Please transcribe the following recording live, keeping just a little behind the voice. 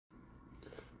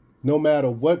No matter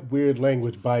what weird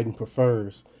language Biden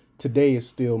prefers, today is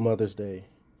still Mother's Day.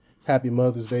 Happy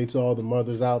Mother's Day to all the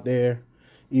mothers out there.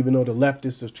 Even though the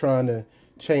leftists are trying to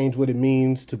change what it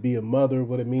means to be a mother,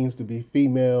 what it means to be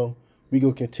female, we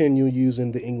gonna continue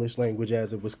using the English language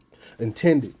as it was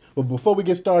intended. But before we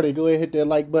get started, go ahead and hit that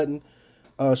like button.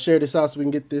 Share this out so we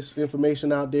can get this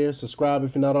information out there. Subscribe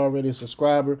if you're not already a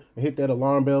subscriber, and hit that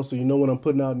alarm bell so you know when I'm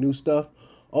putting out new stuff.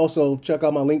 Also, check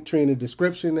out my link tree in the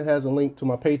description. It has a link to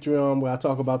my Patreon where I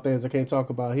talk about things I can't talk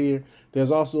about here. There's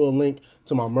also a link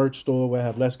to my merch store where I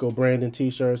have Let's Go Brandon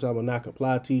t-shirts. I will not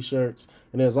comply t-shirts.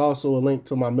 And there's also a link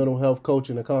to my mental health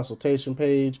coaching and consultation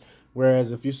page.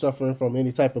 Whereas if you're suffering from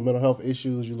any type of mental health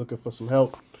issues, you're looking for some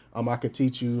help, I can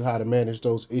teach you how to manage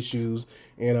those issues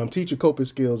and teach you coping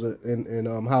skills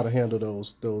and how to handle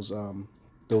those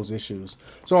issues.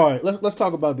 So, all right, let's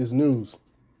talk about this news.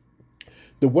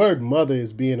 The word mother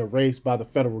is being erased by the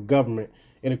federal government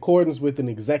in accordance with an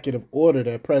executive order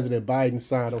that President Biden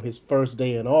signed on his first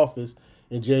day in office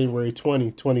in January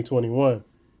 2021,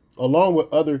 along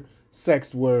with other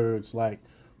sexed words like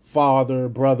father,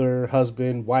 brother,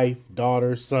 husband, wife,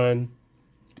 daughter, son.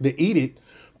 The edict,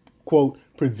 quote,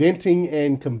 preventing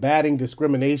and combating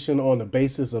discrimination on the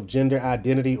basis of gender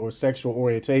identity or sexual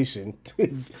orientation.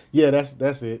 Yeah,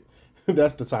 that's it.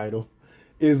 That's the title.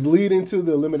 Is leading to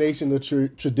the elimination of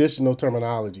traditional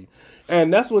terminology.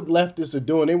 And that's what leftists are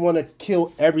doing. They want to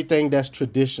kill everything that's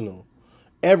traditional.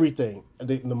 Everything.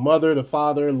 The mother, the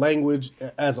father, language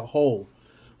as a whole.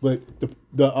 But the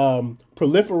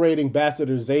proliferating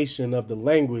bastardization of the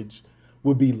language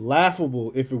would be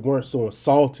laughable if it weren't so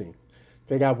insulting.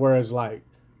 They got words like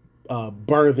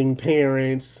birthing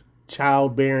parents,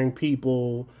 childbearing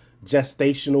people,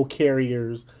 gestational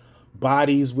carriers,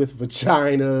 bodies with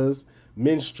vaginas,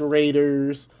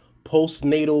 menstruators,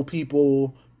 postnatal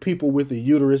people, people with a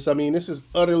uterus. I mean, this is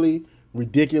utterly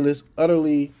ridiculous.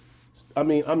 Utterly,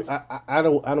 I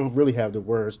don't really have the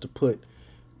words to put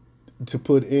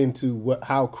into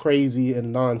how crazy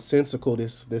and nonsensical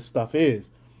this stuff is.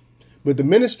 But the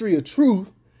Ministry of Truth,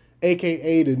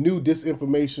 aka the new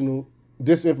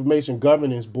disinformation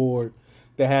governance board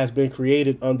that has been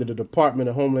created under the Department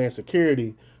of Homeland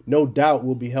Security, no doubt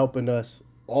will be helping us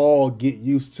all get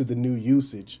used to the new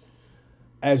usage.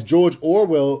 As George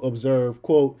Orwell observed,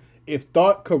 quote, if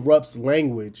thought corrupts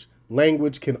language,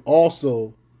 language can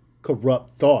also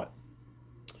corrupt thought.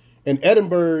 And at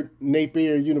Edinburgh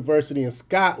Napier University in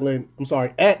Scotland,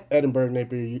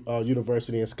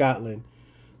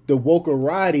 the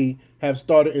Wokerati have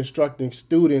started instructing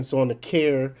students on the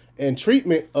care and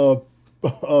treatment of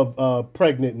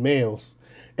pregnant males.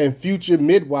 And future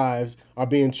midwives are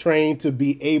being trained to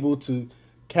be able to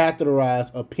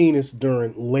catheterize a penis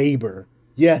during labor.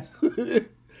 Yes.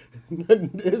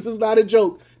 This is not a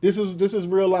joke. This is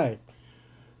real life.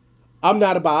 I'm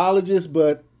not a biologist,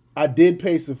 but I did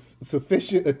pay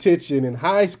sufficient attention in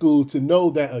high school to know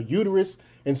that a uterus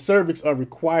and cervix are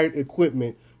required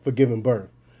equipment for giving birth.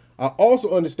 I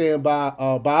also understand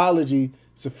biology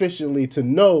sufficiently to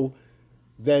know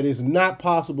that it's not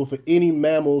possible for any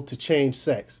mammal to change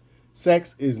sex.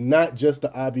 Sex is not just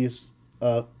the obvious,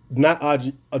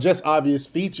 just obvious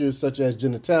features such as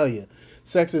genitalia.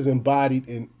 Sex is embodied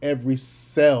in every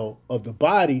cell of the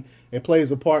body and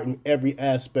plays a part in every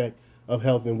aspect of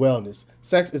health and wellness.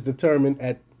 Sex is determined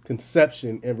at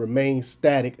conception and remains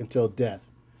static until death.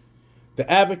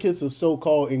 The advocates of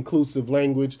so-called inclusive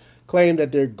language claim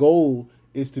that their goal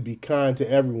is to be kind to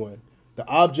everyone. The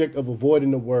object of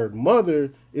avoiding the word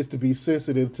mother is to be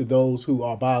sensitive to those who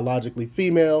are biologically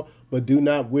female but do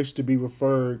not wish to be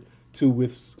referred to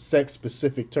with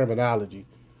sex-specific terminology.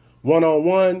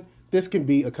 One-on-one, this can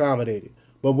be accommodated.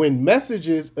 But when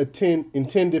messages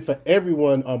intended for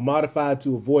everyone are modified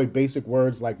to avoid basic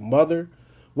words like mother,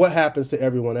 what happens to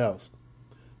everyone else?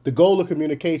 The goal of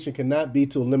communication cannot be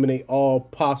to eliminate all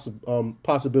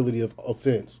possibility of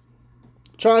offense.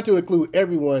 Trying to include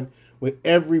everyone with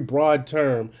every broad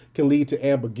term can lead to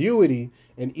ambiguity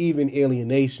and even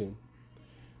alienation.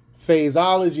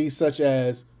 Phraseology such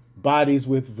as bodies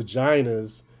with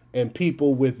vaginas and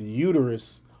people with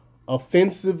uterus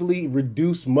offensively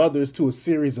reduce mothers to a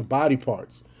series of body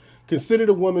parts. Consider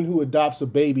the woman who adopts a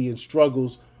baby and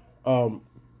struggles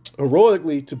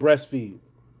heroically to breastfeed.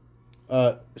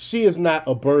 She is not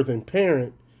a birthing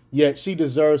parent, yet she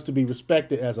deserves to be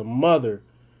respected as a mother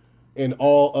in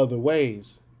all other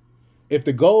ways. If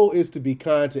the goal is to be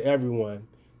kind to everyone,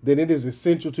 then it is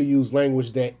essential to use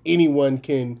language that anyone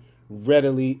can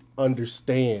readily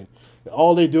understand.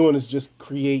 All they're doing is just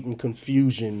creating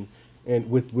confusion and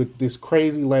with this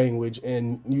crazy language,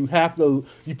 and you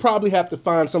probably have to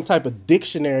find some type of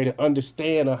dictionary to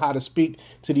understand or how to speak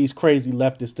to these crazy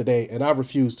leftists today, and I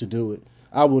refuse to do it.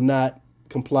 I will not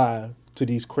comply to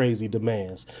these crazy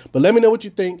demands. But let me know what you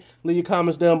think. Leave your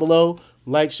comments down below.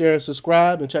 Like, share, and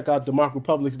subscribe, and check out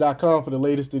DemarcRepublics.com for the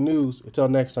latest in news. Until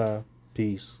next time,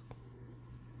 peace.